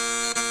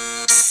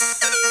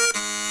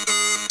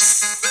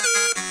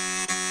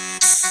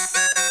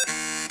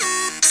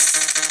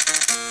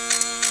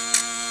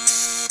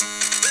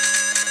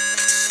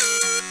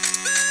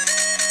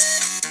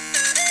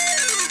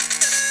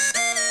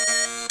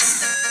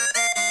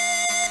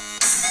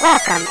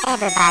Welcome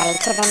everybody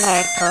to the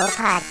Nerdpool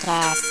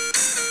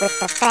Podcast with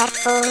the fat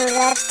fool who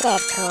loves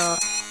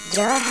Deadpool,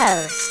 your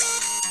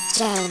host,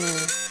 Jamie.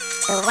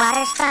 The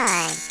water's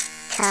fine.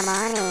 Come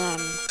on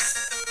in.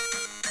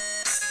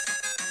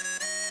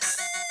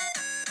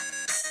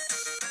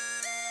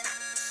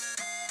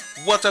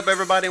 What's up,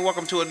 everybody?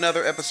 Welcome to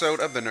another episode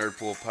of the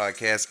Nerdpool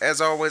Podcast.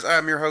 As always,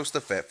 I'm your host, the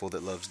fat fool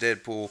that loves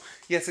Deadpool.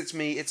 Yes, it's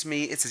me, it's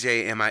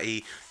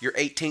Jamie, your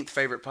 18th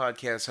favorite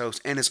podcast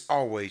host, and as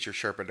always, your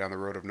Sherpa down the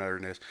road of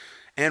nerdness.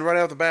 And right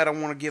off the bat, I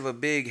want to give a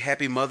big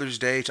happy Mother's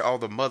Day to all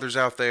the mothers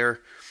out there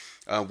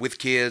with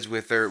kids,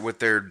 with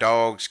their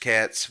dogs,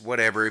 cats,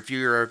 whatever. If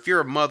you're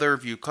a mother,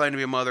 if you claim to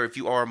be a mother, if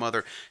you are a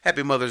mother,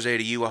 happy Mother's Day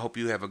to you. I hope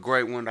you have a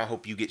great one. I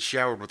hope you get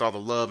showered with all the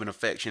love and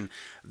affection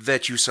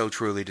that you so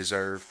truly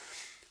deserve.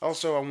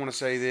 Also, I want to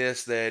say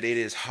this, that it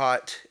is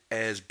hot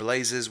as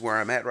blazes where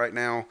I'm at right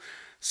now.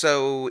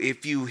 So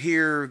if you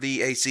hear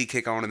the AC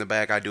kick on in the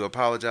back, I do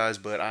apologize,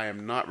 but I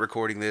am not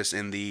recording this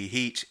in the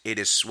heat. It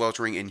is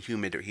sweltering and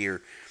humid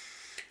here.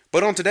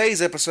 But on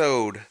today's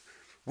episode,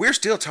 we're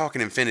still talking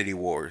Infinity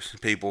Wars,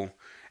 people.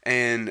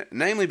 And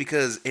namely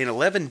because in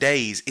 11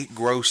 days, it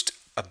grossed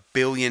 $1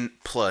 billion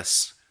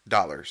plus.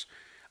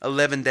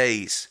 11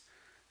 days.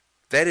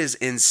 That is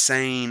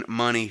insane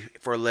money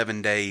for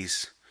 11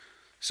 days.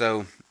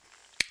 So,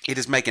 it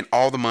is making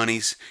all the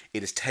monies.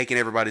 It is taking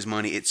everybody's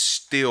money. It's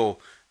still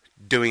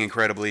doing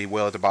incredibly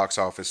well at the box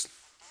office.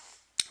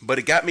 But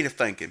it got me to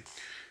thinking.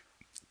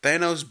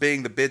 Thanos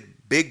being the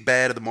big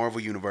bad of the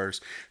Marvel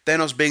Universe.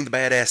 Thanos being the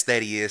badass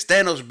that he is.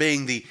 Thanos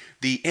being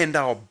the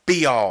end-all,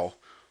 be-all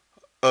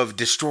of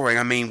destroying.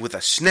 I mean, with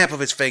a snap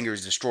of his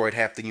fingers, destroyed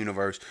half the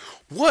universe.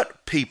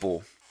 What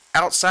people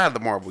outside of the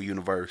Marvel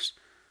Universe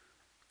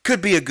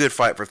could be a good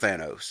fight for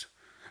Thanos?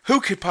 Who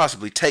could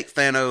possibly take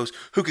Thanos?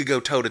 Who could go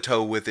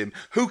toe-to-toe with him?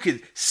 Who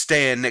could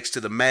stand next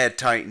to the Mad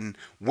Titan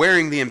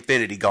wearing the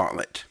Infinity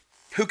Gauntlet?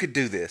 Who could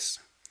do this?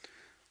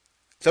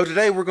 So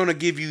today we're going to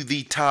give you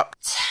the top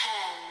 10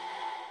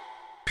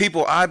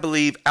 people I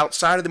believe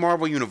outside of the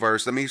Marvel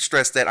Universe. Let me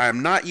stress that I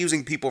am not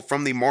using people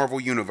from the Marvel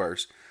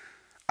Universe.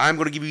 I'm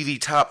going to give you the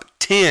top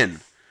 10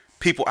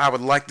 people I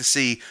would like to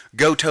see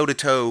go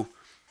toe-to-toe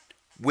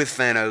with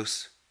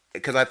Thanos,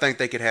 because I think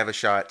they could have a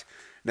shot.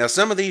 Now,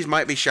 some of these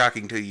might be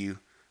shocking to you.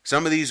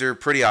 Some of these are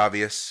pretty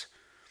obvious,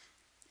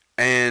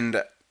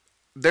 and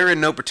they're in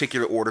no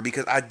particular order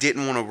because I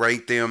didn't want to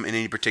rate them in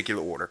any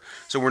particular order.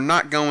 So we're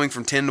not going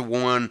from 10 to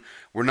 1.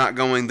 We're not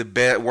going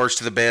the worst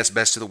to the best,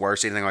 best to the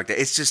worst, anything like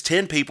that. It's just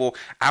 10 people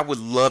I would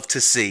love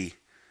to see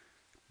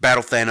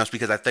battle Thanos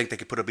because I think they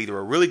could put up either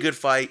a really good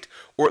fight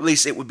or at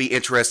least it would be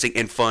interesting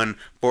and fun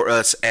for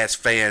us as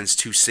fans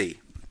to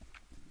see.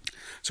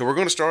 So we're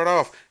going to start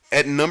off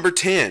at number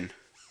 10.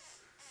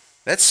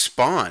 That's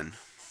Spawn.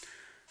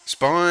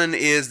 Spawn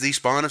is the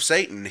spawn of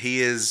Satan.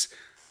 He is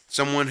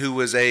someone who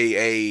was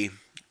a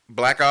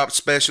black ops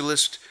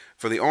specialist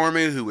for the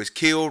army who was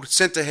killed,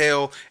 sent to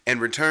hell,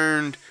 and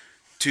returned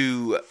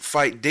to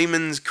fight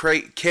demons,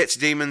 catch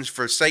demons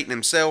for Satan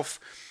himself.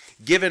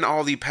 Given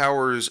all the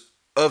powers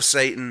of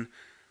Satan,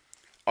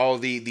 all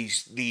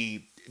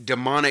the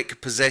demonic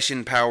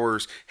possession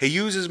powers, he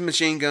uses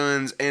machine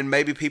guns, and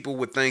maybe people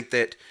would think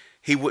that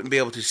he wouldn't be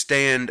able to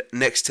stand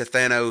next to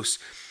Thanos.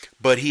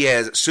 But he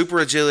has super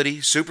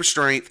agility, super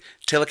strength,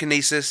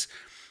 telekinesis,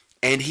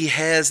 and he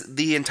has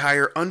the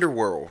entire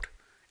underworld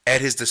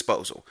at his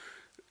disposal.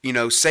 You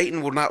know,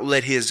 Satan will not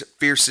let his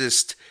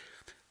fiercest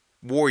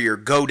warrior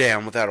go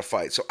down without a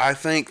fight. So I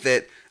think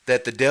that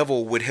the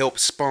devil would help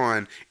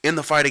Spawn in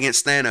the fight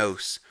against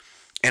Thanos.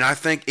 And I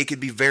think it could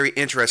be very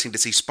interesting to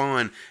see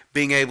Spawn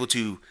being able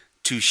to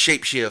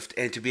shapeshift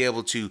and to be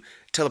able to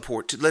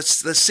teleport. Let's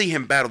see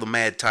him battle the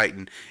Mad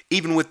Titan.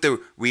 Even with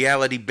the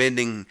reality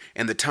bending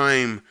and the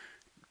time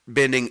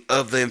bending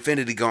of the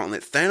Infinity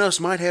Gauntlet, Thanos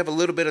might have a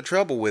little bit of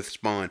trouble with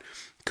Spawn.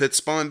 Could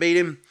Spawn beat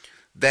him?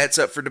 That's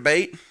up for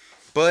debate.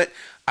 But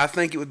I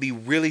think it would be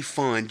really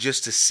fun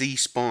just to see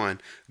Spawn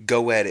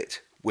go at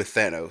it with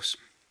Thanos.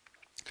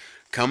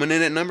 Coming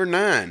in at number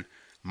 9,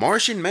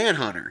 Martian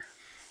Manhunter.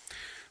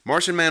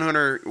 Martian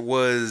Manhunter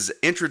was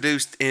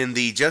introduced in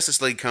the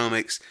Justice League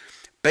comics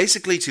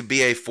basically to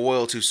be a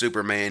foil to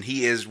Superman.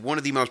 He is one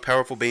of the most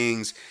powerful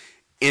beings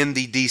in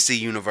the DC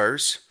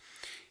universe.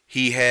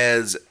 He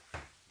has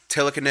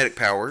telekinetic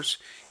powers.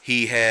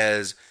 He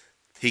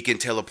can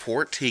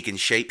teleport. He can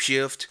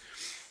shapeshift.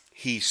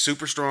 He's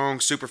super strong,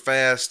 super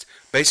fast.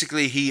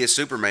 Basically, he is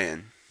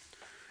Superman.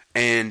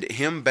 And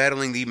him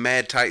battling the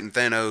Mad Titan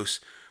Thanos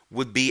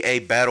would be a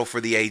battle for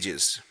the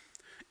ages.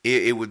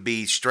 It would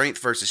be strength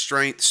versus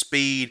strength,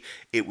 speed.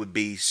 It would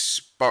be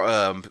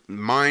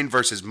mind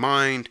versus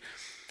mind.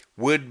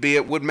 Would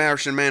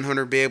Martian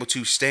Manhunter be able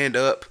to stand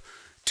up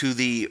to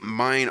the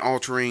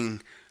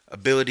mind-altering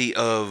ability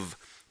of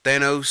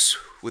Thanos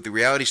with the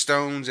reality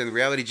stones and the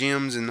reality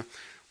gems? And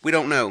we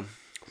don't know.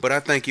 But I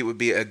think it would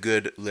be a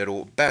good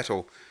little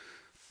battle.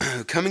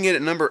 Coming in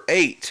at number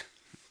 8,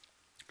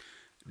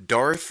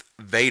 Darth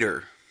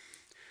Vader.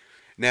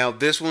 Now,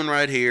 this one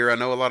right here, I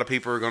know a lot of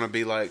people are going to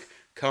be like,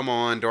 Come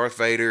on, Darth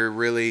Vader,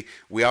 really?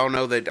 We all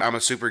know that I'm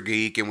a super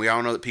geek, and we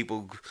all know that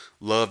people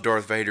love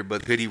Darth Vader,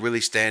 but could he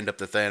really stand up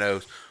to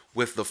Thanos?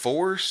 With the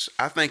Force,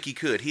 I think he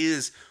could. He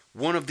is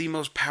one of the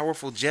most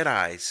powerful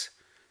Jedis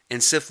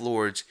and Sith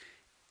Lords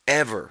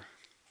ever.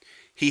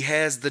 He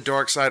has the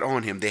dark side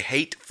on him. The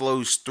hate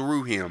flows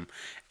through him.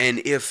 And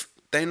if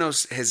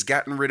Thanos has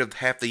gotten rid of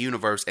half the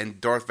universe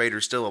and Darth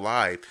Vader's still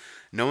alive,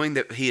 knowing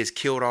that he has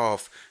killed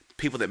off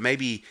people that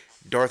maybe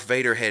Darth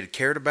Vader had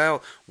cared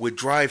about would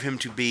drive him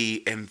to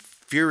be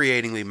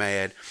infuriatingly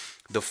mad.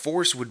 The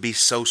Force would be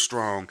so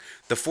strong.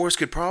 The Force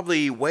could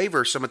probably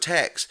waver some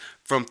attacks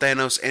from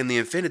Thanos and the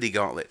Infinity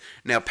Gauntlet.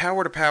 Now,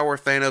 power to power,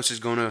 Thanos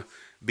is going to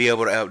be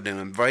able to outdo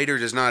him. Vader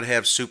does not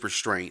have super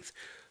strength,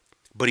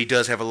 but he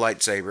does have a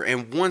lightsaber.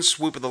 And one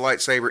swoop of the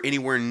lightsaber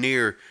anywhere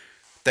near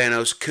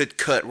Thanos could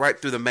cut right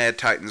through the Mad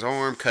Titan's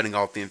arm, cutting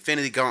off the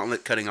Infinity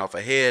Gauntlet, cutting off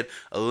a head,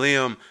 a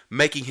limb,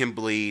 making him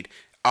bleed,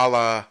 a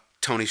la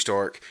Tony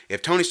Stark.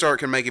 If Tony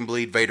Stark can make him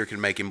bleed, Vader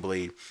can make him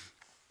bleed.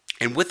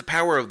 And with the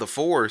power of the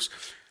Force,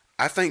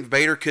 I think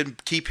Vader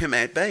could keep him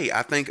at bay.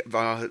 I think,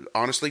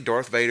 honestly,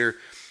 Darth Vader,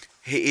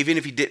 even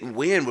if he didn't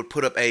win, would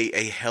put up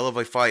a hell of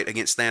a fight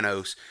against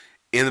Thanos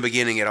in the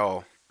beginning at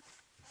all.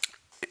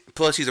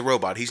 Plus, he's a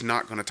robot. He's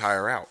not going to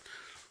tire out.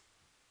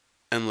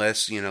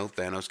 Unless,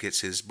 Thanos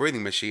gets his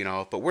breathing machine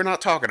off. But we're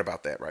not talking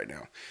about that right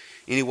now.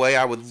 Anyway,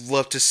 I would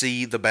love to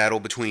see the battle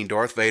between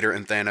Darth Vader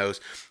and Thanos.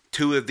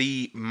 Two of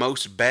the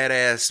most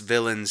badass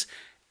villains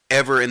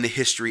ever in the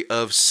history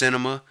of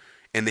cinema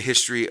and the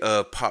history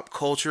of pop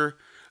culture.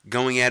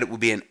 Going at it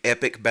would be an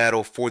epic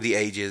battle for the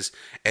ages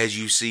as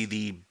you see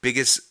the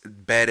biggest,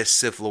 baddest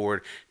Sith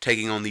Lord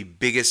taking on the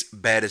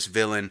biggest, baddest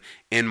villain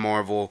in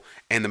Marvel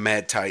and the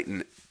Mad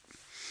Titan.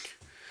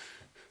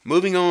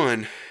 Moving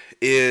on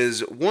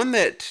is one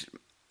that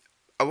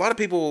a lot of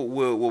people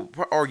will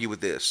argue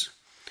with this,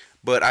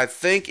 but I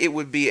think it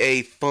would be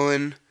a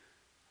fun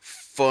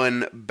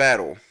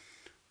battle.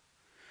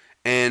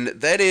 And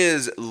that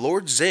is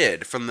Lord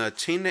Zedd from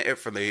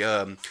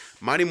the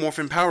Mighty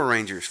Morphin Power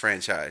Rangers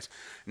franchise.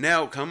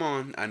 Now, come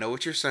on, I know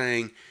what you're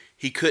saying.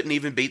 He couldn't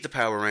even beat the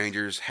Power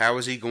Rangers. How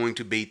is he going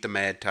to beat the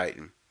Mad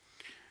Titan?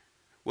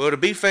 Well, to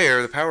be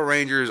fair, the Power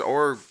Rangers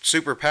are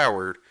super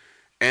powered,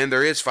 and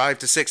there is 5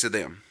 to 6 of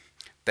them.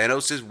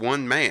 Thanos is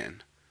one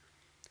man.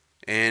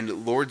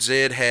 And Lord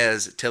Zedd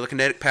has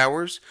telekinetic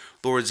powers.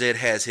 Lord Zedd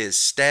has his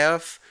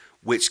staff,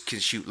 which can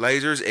shoot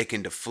lasers, it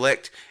can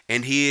deflect,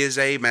 and he is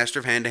a master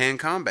of hand-to-hand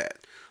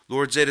combat.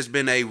 Lord Zedd has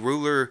been a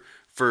ruler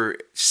for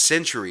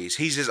centuries.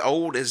 He's as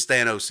old as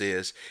Thanos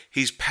is.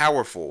 He's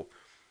powerful.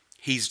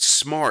 He's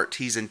smart.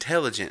 He's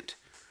intelligent.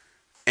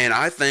 And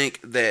I think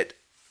that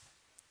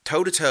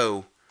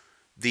toe-to-toe,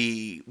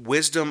 the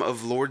wisdom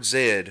of Lord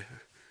Zedd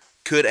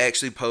could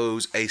actually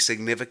pose a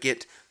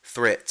significant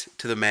threat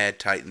to the Mad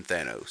Titan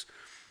Thanos.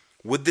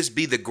 Would this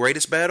be the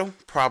greatest battle?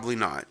 Probably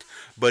not.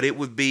 But it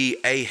would be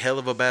a hell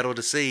of a battle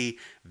to see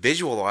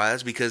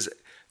visualized because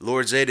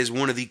Lord Zedd is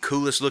one of the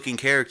coolest looking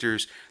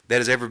characters that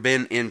has ever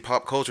been in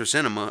pop culture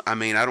cinema. I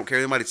mean, I don't care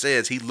what anybody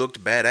says, he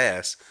looked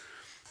badass.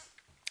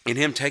 And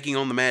him taking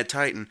on the Mad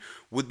Titan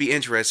would be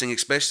interesting,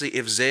 especially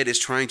if Zedd is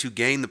trying to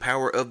gain the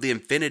power of the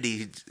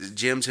Infinity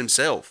Gems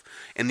himself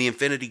and the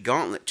Infinity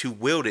Gauntlet to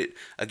wield it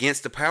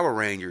against the Power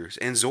Rangers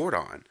and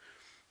Zordon.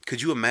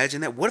 Could you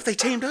imagine that? What if they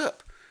teamed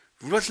up?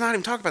 Let's not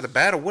even talk about the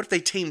battle. What if they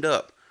teamed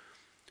up?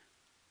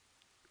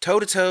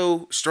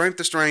 Toe-to-toe, strength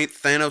to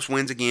strength, Thanos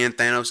wins again.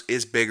 Thanos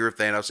is bigger.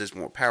 Thanos is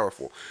more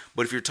powerful.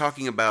 But if you're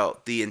talking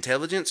about the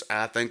intelligence,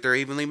 I think they're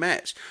evenly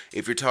matched.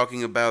 If you're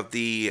talking about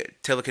the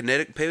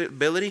telekinetic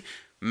ability,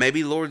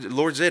 maybe Lord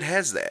Zedd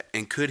has that.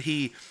 And could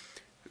he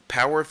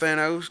power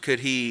Thanos? Could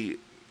he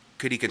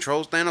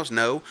control Thanos?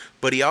 No.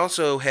 But he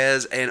also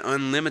has an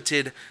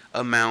unlimited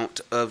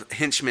amount of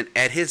henchmen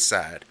at his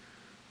side.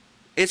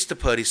 It's the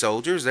putty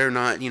soldiers. They're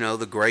not,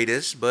 the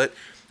greatest, but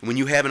when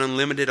you have an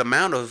unlimited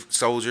amount of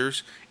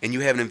soldiers and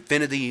you have an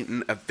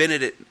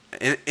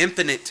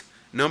infinite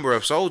number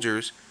of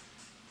soldiers,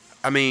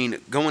 I mean,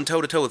 going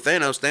toe-to-toe with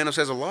Thanos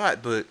has a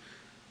lot, but,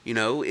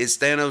 is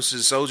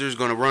Thanos' soldiers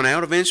going to run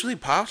out eventually?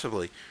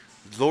 Possibly.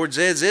 Lord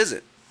Zedd's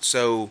isn't.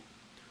 So,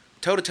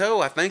 toe-to-toe,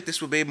 I think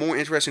this would be a more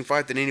interesting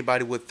fight than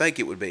anybody would think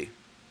it would be.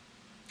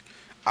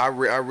 I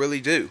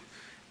really do.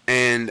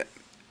 And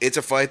it's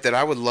a fight that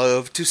I would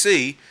love to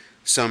see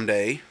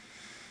someday.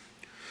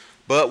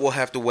 But we'll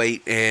have to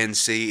wait and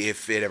see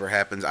if it ever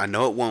happens. I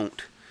know it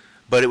won't,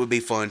 but it would be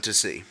fun to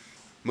see.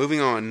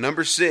 Moving on,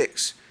 number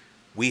 6,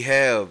 we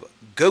have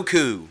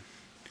Goku.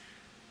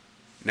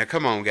 Now,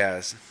 come on,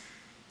 guys.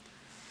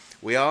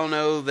 We all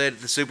know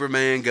that the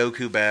Superman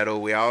Goku battle,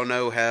 we all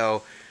know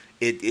how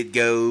it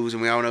goes,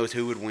 and we all know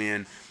who would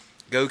win.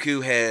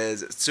 Goku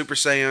has Super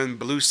Saiyan,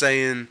 Blue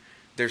Saiyan.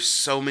 There's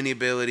so many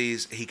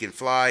abilities. He can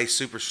fly,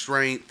 super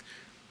strength.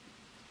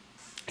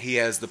 He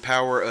has the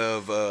power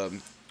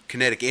of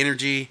kinetic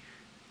energy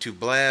to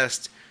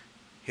blast.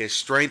 His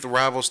strength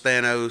rivals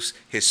Thanos.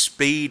 His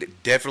speed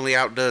definitely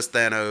outdoes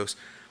Thanos.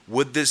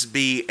 Would this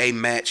be a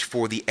match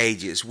for the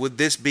ages? Would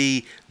this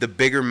be the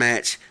bigger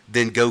match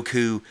than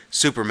Goku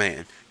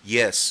Superman?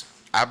 Yes,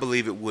 I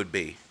believe it would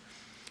be.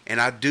 And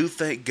I do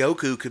think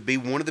Goku could be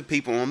one of the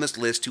people on this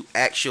list to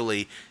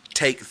actually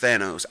take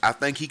Thanos. I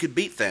think he could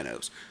beat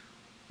Thanos.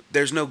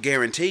 There's no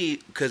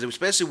guarantee, because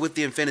especially with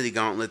the Infinity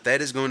Gauntlet,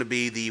 that is going to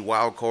be the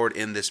wild card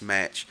in this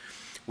match.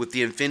 With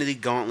the Infinity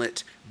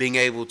Gauntlet being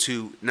able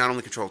to not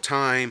only control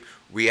time,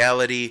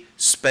 reality,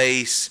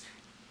 space,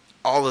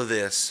 all of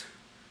this,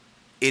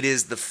 it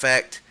is the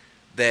fact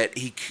that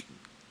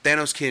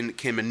Thanos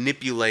can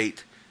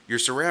manipulate your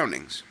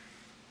surroundings.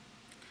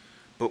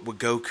 But would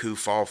Goku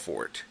fall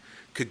for it?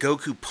 Could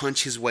Goku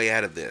punch his way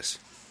out of this?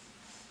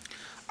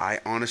 I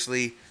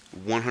honestly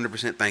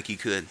 100% think he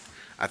could.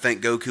 I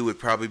think Goku would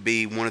probably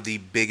be one of the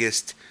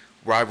biggest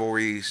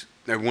rivalries,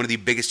 or one of the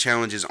biggest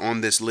challenges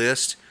on this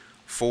list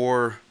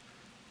for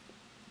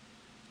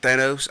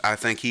Thanos. I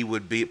think he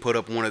would put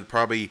up one of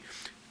probably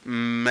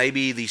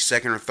maybe the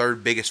second or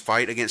third biggest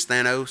fight against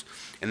Thanos,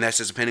 and that's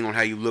just depending on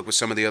how you look with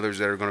some of the others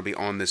that are going to be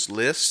on this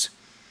list.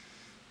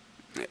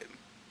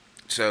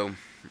 So,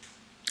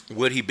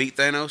 would he beat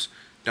Thanos?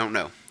 Don't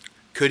know.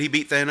 Could he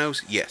beat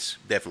Thanos? Yes,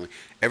 definitely.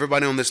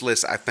 Everybody on this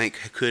list, I think,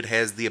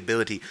 has the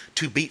ability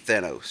to beat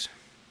Thanos.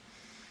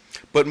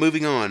 But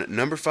moving on,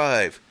 number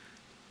 5,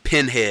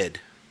 Pinhead.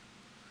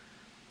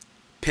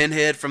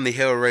 Pinhead from the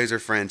Hellraiser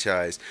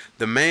franchise.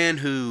 The man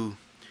who,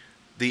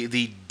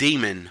 the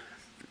demon,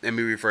 let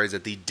me rephrase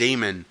it, the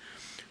demon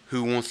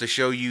who wants to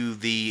show you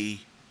the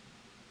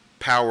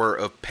power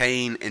of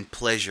pain and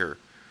pleasure.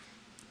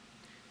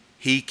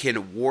 He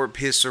can warp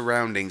his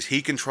surroundings.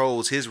 He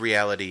controls his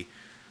reality.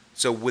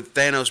 So would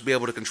Thanos be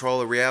able to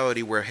control a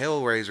reality where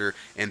Hellraiser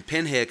and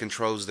Pinhead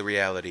controls the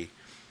reality?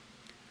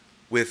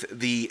 With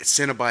the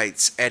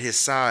Cenobites at his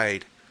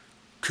side,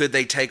 could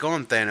they take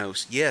on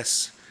Thanos?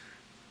 Yes.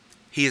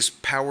 He is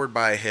powered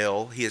by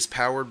hell. He is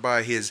powered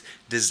by his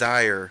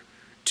desire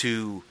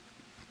to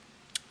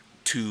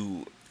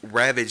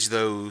ravage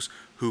those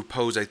who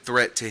pose a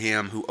threat to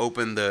him, who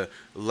open the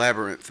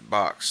labyrinth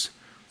box.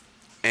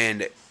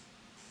 And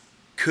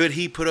could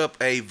he put up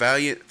a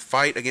valiant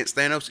fight against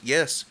Thanos?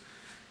 Yes.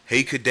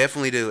 He could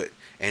definitely do it.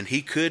 And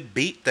he could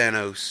beat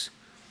Thanos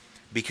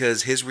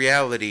because his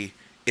reality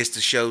is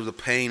to show the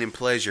pain and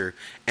pleasure.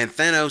 And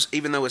Thanos,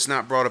 even though it's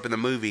not brought up in the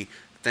movie,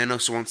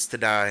 Thanos wants to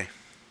die.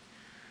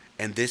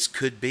 And this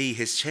could be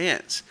his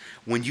chance.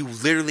 When you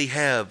literally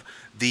have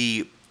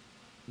the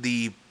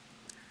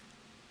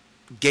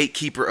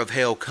gatekeeper of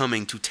hell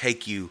coming to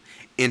take you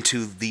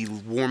into the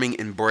warming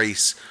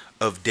embrace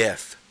of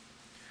death.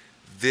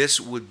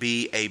 This would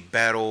be a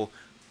battle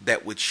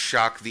that would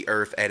shock the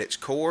earth at its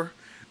core.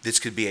 This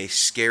could be a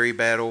scary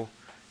battle,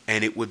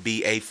 and it would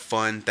be a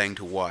fun thing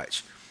to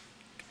watch.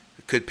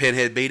 Could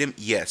Pinhead beat him?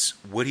 Yes.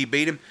 Would he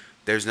beat him?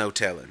 There's no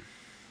telling.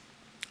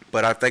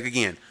 But I think,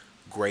 again,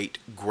 great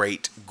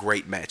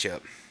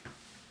matchup.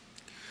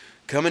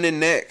 Coming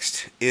in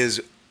next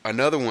is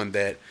another one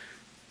that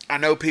I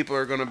know people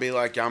are going to be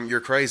like, you're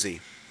crazy.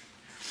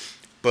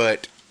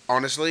 But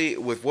honestly,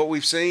 with what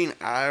we've seen,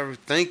 I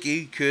think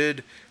he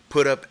could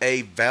put up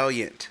a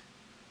valiant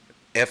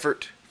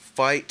effort,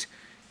 fight,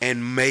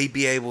 and may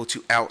be able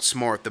to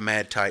outsmart the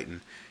Mad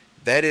Titan.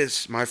 That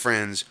is, my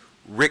friends,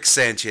 Rick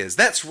Sanchez.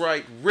 That's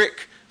right,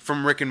 Rick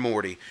from Rick and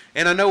Morty.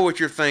 And I know what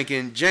you're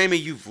thinking. Jamie,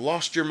 you've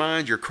lost your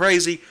mind. You're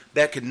crazy.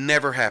 That could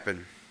never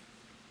happen.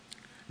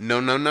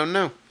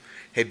 No.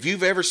 If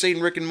you've ever seen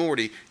Rick and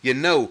Morty, you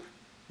know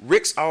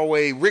Rick's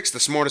the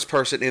smartest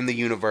person in the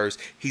universe.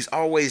 He's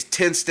always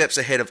 10 steps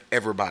ahead of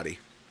everybody.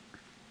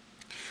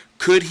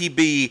 Could he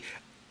be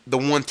the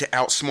one to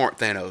outsmart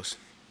Thanos?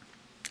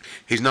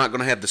 He's not going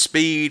to have the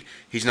speed.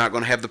 He's not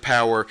going to have the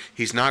power.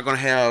 He's not going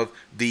to have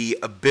the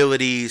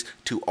abilities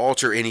to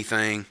alter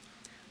anything.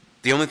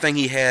 The only thing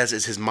he has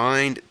is his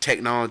mind,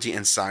 technology,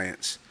 and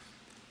science.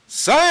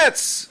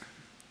 Science!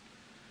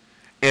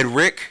 And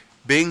Rick,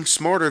 being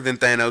smarter than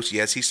Thanos,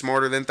 yes, he's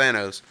smarter than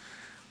Thanos,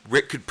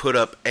 Rick could put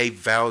up a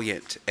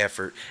valiant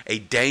effort, a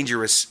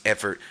dangerous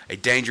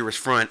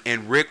front,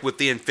 and Rick with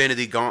the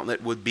Infinity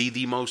Gauntlet would be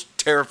the most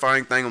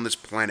terrifying thing on this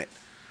planet.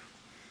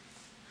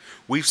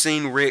 We've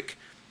seen Rick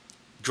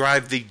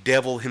drive the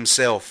devil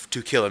himself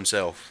to kill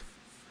himself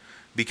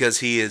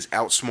because he has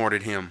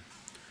outsmarted him.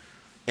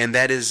 And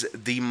that is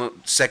the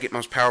second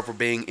most powerful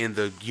being in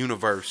the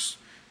universe,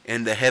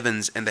 in the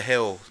heavens and the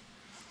hell.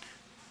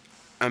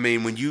 I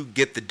mean, when you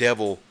get the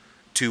devil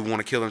to want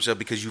to kill himself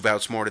because you've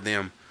outsmarted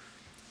them,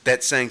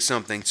 that's saying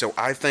something. So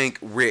I think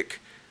Rick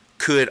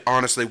could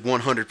honestly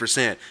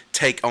 100%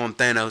 take on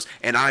Thanos,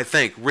 and I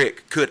think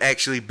Rick could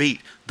actually beat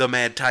the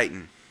Mad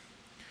Titan.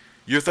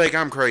 You think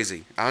I'm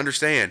crazy. I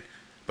understand,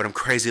 but I'm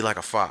crazy like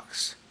a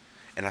fox,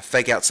 and I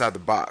think outside the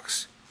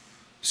box.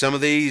 Some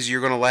of these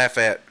you're going to laugh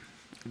at.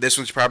 This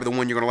one's probably the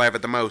one you're going to laugh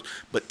at the most,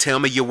 but tell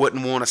me you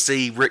wouldn't want to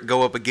see Rick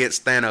go up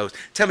against Thanos.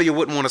 Tell me you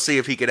wouldn't want to see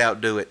if he could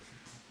outdo it.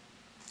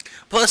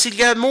 Plus, he's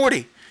got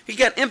Morty. He's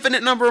got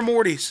infinite number of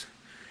Mortys.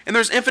 And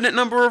there's infinite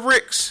number of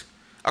Ricks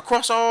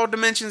across all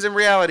dimensions and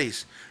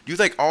realities. Do you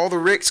think all the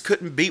Ricks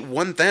couldn't beat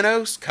one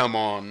Thanos? Come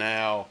on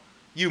now.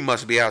 You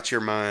must be out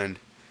your mind.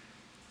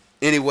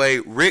 Anyway,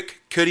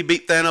 Rick, could he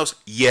beat Thanos?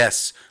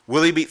 Yes.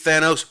 Will he beat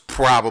Thanos?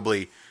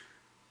 Probably.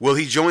 Will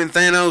he join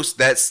Thanos?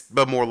 That's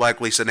the more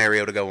likely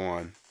scenario to go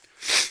on.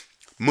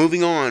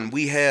 Moving on,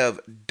 we have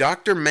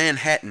Dr.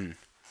 Manhattan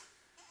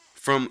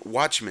from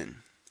Watchmen.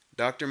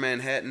 Dr.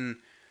 Manhattan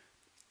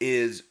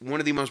is one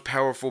of the most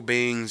powerful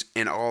beings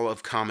in all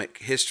of comic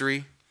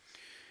history.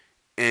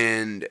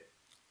 And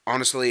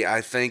honestly,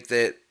 I think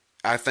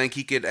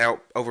he could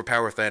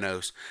overpower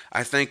Thanos.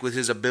 I think with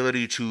his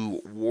ability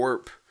to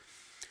warp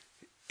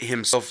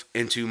himself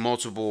into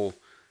multiple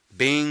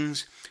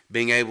beings,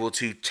 being able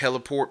to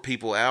teleport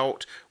people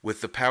out,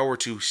 with the power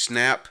to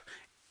snap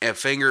a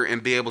finger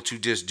and be able to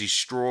just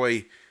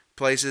destroy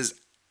places.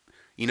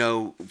 You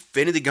know,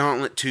 Infinity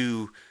Gauntlet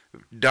to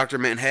Dr.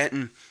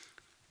 Manhattan,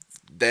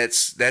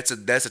 that's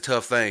a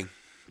tough thing.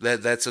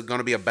 That's going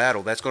to be a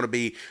battle. That's going to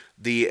be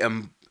the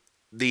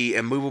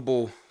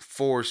immovable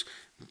force,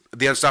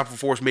 the unstoppable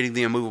force meeting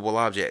the immovable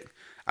object.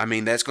 I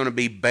mean, that's going to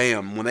be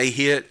bam. When they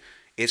hit,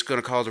 it's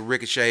going to cause a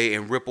ricochet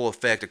and ripple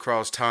effect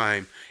across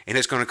time, and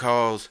it's going to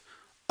cause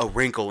a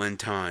wrinkle in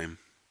time.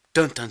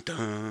 Dun dun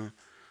dun.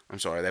 I'm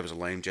sorry, that was a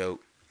lame joke.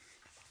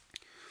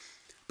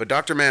 But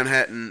Dr.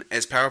 Manhattan,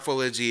 as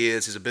powerful as he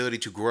is, his ability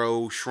to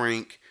grow,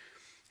 shrink,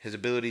 his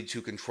ability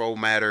to control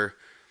matter,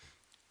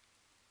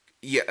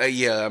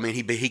 I mean,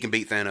 he can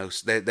beat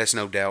Thanos. That's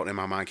no doubt in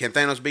my mind. Can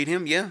Thanos beat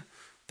him? Yeah,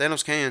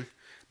 Thanos can.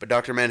 But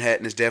Dr.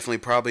 Manhattan is Dr.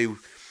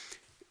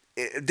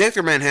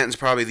 Manhattan's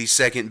probably the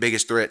second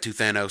biggest threat to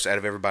Thanos out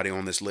of everybody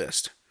on this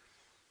list.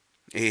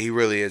 He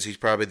really is. He's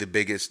probably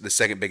the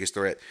second biggest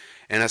threat.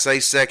 And I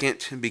say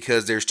second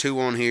because there's two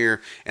on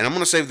here, and I'm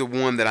going to save the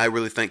one that I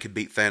really think could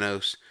beat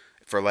Thanos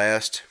for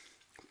last.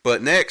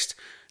 But next,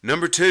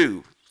 number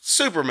 2,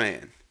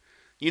 Superman.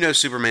 You know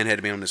Superman had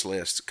to be on this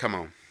list. Come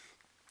on.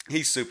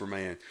 He's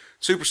Superman.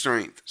 Super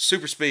strength,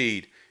 super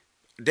speed,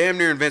 damn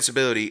near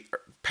invincibility,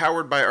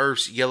 powered by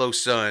Earth's yellow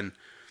sun.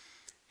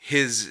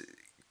 His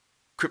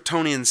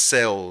Kryptonian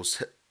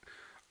cells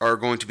are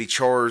going to be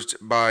charged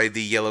by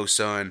the yellow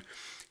sun.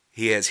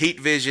 He has heat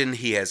vision.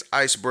 He has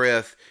ice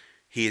breath.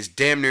 He is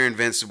damn near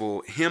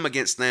invincible. Him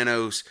against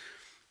Thanos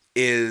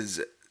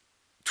is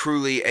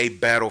truly a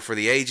battle for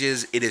the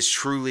ages. It is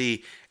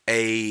truly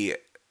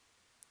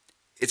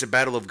it's a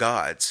battle of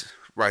gods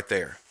right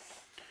there.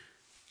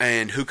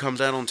 And who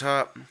comes out on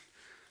top?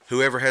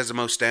 Whoever has the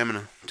most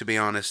stamina, to be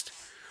honest.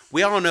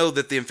 We all know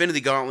that the Infinity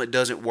Gauntlet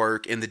doesn't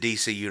work in the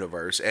DC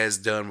universe as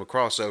done with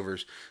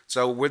crossovers.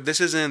 So this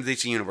isn't in the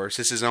DC universe.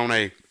 This is on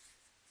a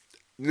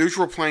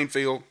neutral playing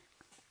field.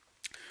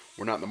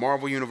 We're not in the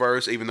Marvel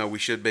universe, even though we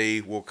should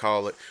be. We'll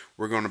call it.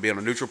 We're going to be on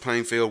a neutral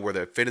playing field where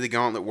the Infinity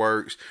Gauntlet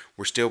works.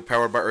 We're still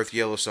powered by Earth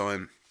Yellow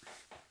Sun.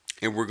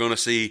 And we're going to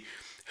see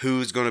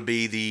who's going to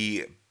be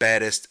the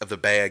baddest of the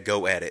bad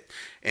go at it.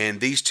 And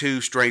these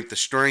two, strength to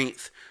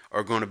strength,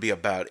 are going to be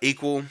about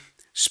equal.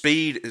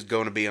 Speed is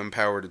going to be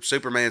empowered of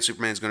Superman.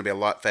 Superman's going to be a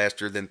lot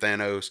faster than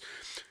Thanos.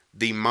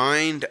 The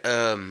mind,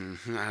 I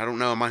don't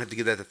know. I might have to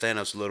give that to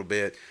Thanos a little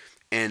bit.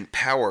 And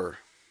power,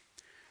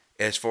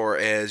 as far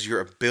as your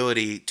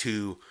ability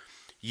to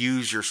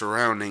use your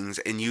surroundings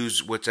and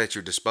use what's at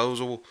your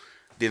disposal.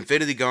 The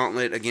Infinity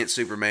Gauntlet against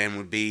Superman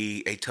would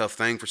be a tough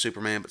thing for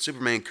Superman, but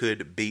Superman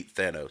could beat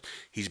Thanos.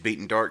 He's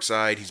beaten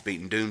Darkseid. He's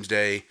beaten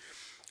Doomsday.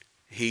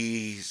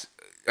 He's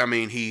a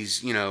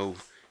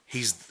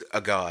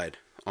god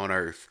on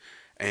Earth.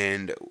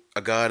 And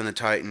a god and the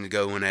Titans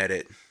going at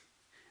it.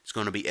 It's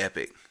going to be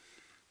epic.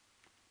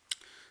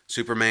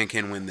 Superman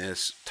can win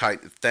this.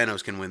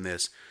 Thanos can win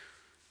this.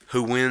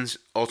 Who wins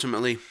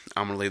ultimately?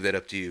 I'm going to leave that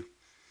up to you.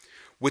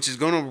 Which is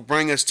going to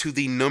bring us to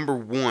the number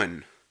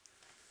 1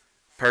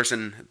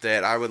 person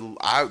that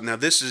now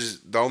this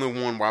is the only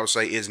one where I would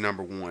say is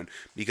number 1,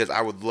 because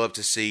I would love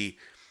to see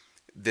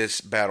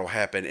this battle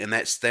happen, and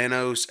that's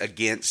Thanos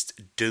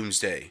against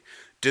Doomsday.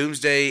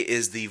 Doomsday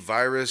is the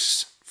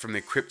virus from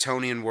the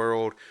Kryptonian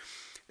world.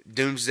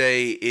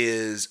 Doomsday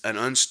is an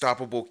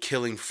unstoppable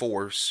killing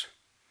force.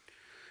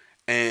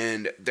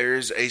 And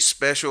there's a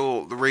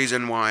special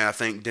reason why I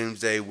think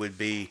Doomsday would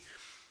be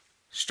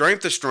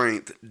strength to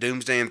strength.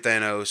 Doomsday and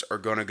Thanos are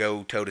going to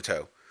go toe to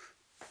toe.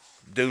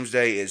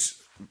 Doomsday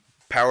is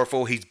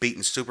powerful. He's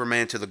beaten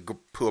Superman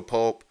to a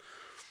pulp.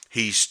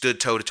 He stood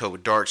toe to toe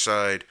with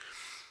Darkseid.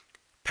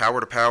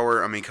 Power to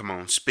power. I mean, come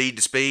on. Speed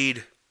to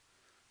speed.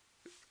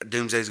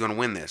 Doomsday's going to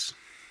win this.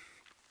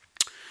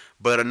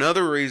 But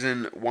another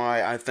reason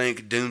why I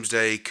think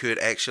Doomsday could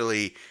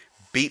actually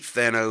beat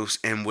Thanos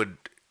and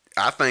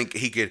I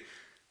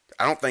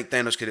don't think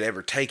Thanos could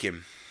ever take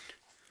him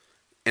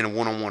in a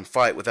one-on-one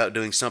fight without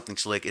doing something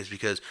slick is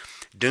because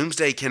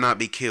Doomsday cannot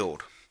be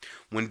killed.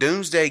 When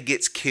Doomsday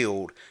gets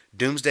killed,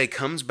 Doomsday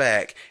comes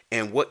back,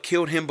 and what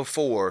killed him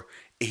before,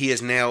 he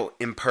is now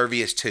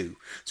impervious to.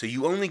 So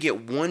you only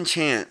get one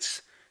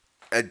chance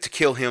to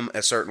kill him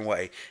a certain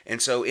way.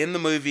 And so in the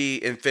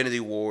movie Infinity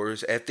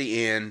Wars, at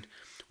the end,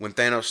 when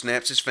Thanos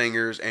snaps his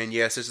fingers, and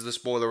yes, this is the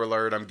spoiler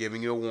alert, I'm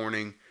giving you a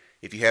warning,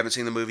 If you haven't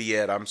seen the movie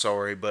yet, I'm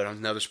sorry, but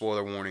another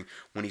spoiler warning.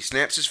 When he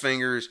snaps his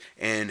fingers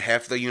and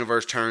half the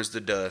universe turns to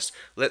dust,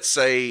 let's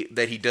say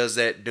that he does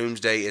that,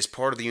 Doomsday is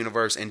part of the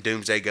universe, and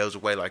Doomsday goes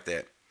away like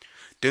that.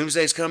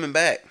 Doomsday's coming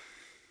back.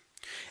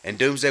 And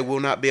Doomsday will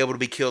not be able to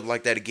be killed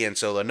like that again.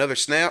 So another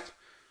snap,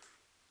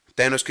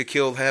 Thanos could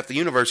kill half the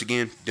universe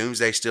again.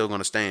 Doomsday's still going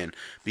to stand.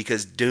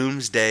 Because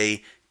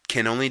Doomsday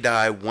can only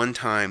die one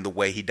time the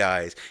way he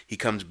dies. He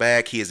comes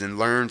back,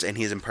 learns, and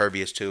he is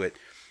impervious to it.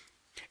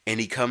 And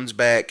he comes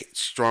back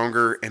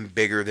stronger and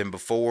bigger than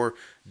before.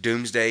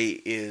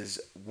 Doomsday is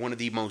one of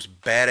the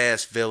most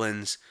badass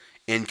villains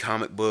in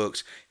comic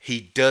books.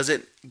 He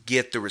doesn't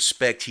get the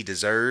respect he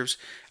deserves.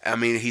 I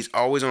mean, he's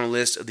always on a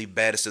list of the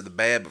baddest of the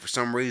bad, but for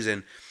some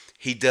reason,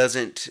 he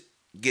doesn't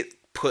get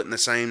put in the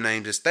same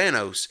names as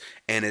Thanos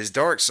and his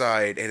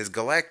Darkseid and his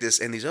Galactus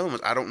and these other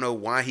ones. I don't know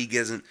why he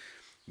doesn't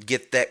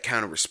get that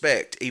kind of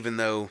respect, even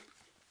though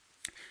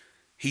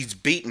he's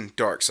beaten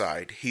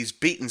Darkseid. He's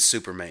beaten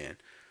Superman.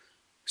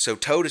 So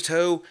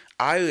toe-to-toe,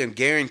 I am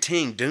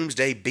guaranteeing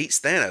Doomsday beats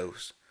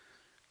Thanos.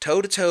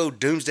 Toe-to-toe,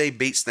 Doomsday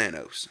beats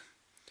Thanos.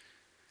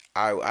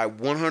 I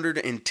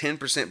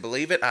 110%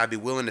 believe it. I'd be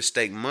willing to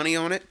stake money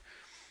on it.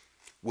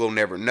 We'll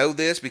never know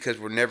this because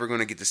we're never going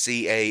to get to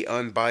see a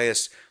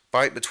unbiased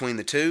fight between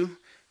the two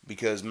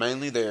because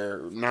mainly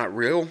they're not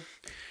real.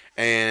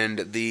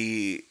 And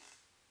the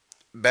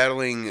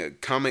battling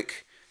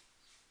comic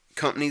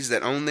companies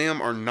that own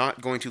them are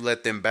not going to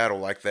let them battle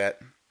like that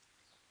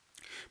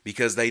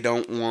because they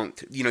don't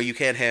want, you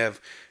can't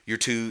have your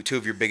two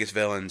of your biggest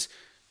villains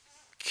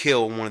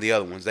kill one of the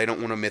other ones. They don't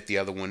want to admit the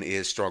other one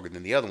is stronger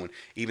than the other one.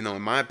 Even though,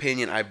 in my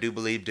opinion, I do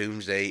believe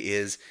Doomsday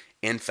is,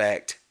 in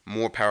fact,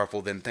 more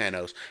powerful than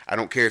Thanos. I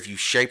don't care if you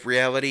shape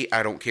reality.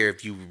 I don't care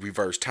if you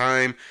reverse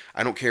time.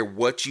 I don't care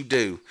what you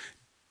do.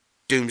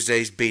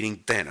 Doomsday's beating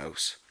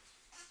Thanos.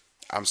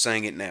 I'm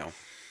saying it now.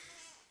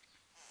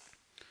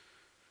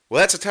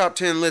 Well, that's a top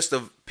 10 list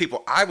of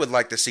people I would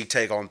like to see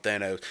take on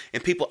Thanos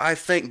and people I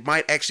think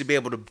might actually be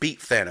able to beat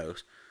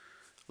Thanos.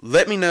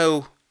 Let me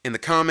know in the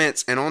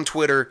comments and on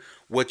Twitter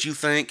what you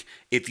think.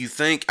 If you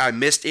think I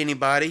missed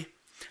anybody,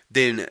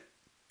 then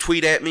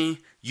tweet at me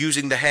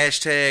using the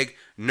hashtag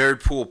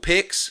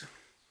NerdpoolPicks.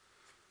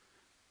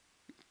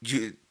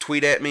 You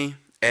tweet at me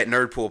at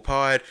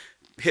NerdpoolPod.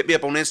 Hit me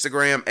up on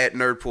Instagram at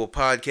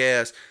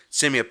NerdpoolPodcast.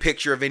 Send me a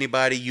picture of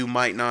anybody you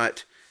might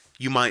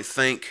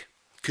think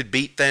could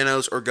beat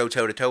Thanos or go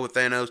toe-to-toe with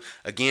Thanos.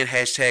 Again,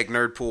 hashtag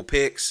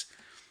NerdpoolPicks.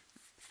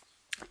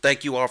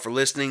 Thank you all for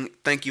listening.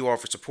 Thank you all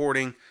for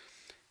supporting.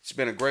 It's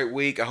been a great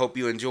week. I hope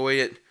you enjoy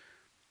it.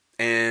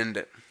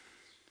 And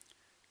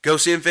go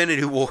see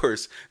Infinity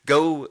Wars.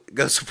 Go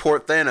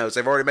support Thanos.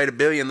 They've already made $1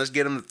 billion. Let's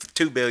get them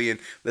to $2 billion.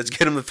 Let's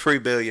get them to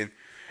 $3 billion.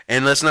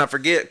 And let's not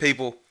forget,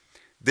 people,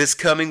 this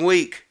coming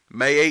week,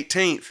 May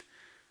 18th,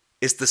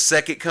 it's the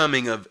second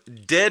coming of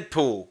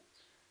Deadpool.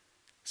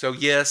 So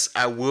yes,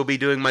 I will be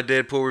doing my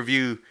Deadpool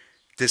review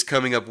this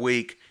coming up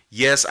week.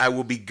 Yes, I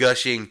will be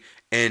gushing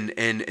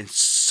and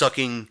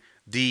sucking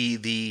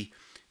the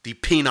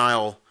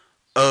penile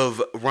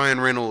of Ryan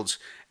Reynolds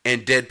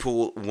and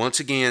Deadpool once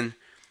again,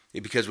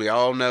 because we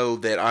all know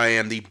that I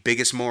am the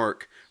biggest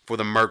mark for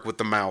the Merc with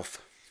the mouth.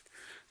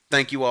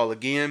 Thank you all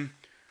again.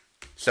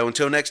 So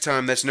until next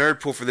time, that's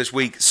Nerdpool for this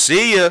week.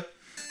 See ya!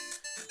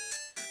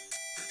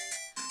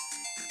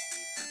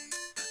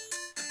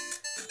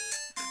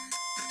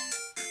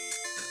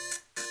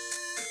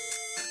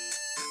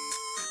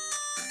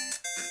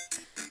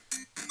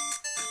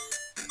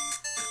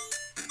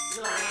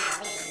 You are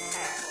now listening to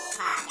Nerdpool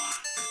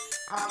Podcast.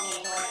 I hope you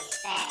enjoyed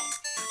this fact.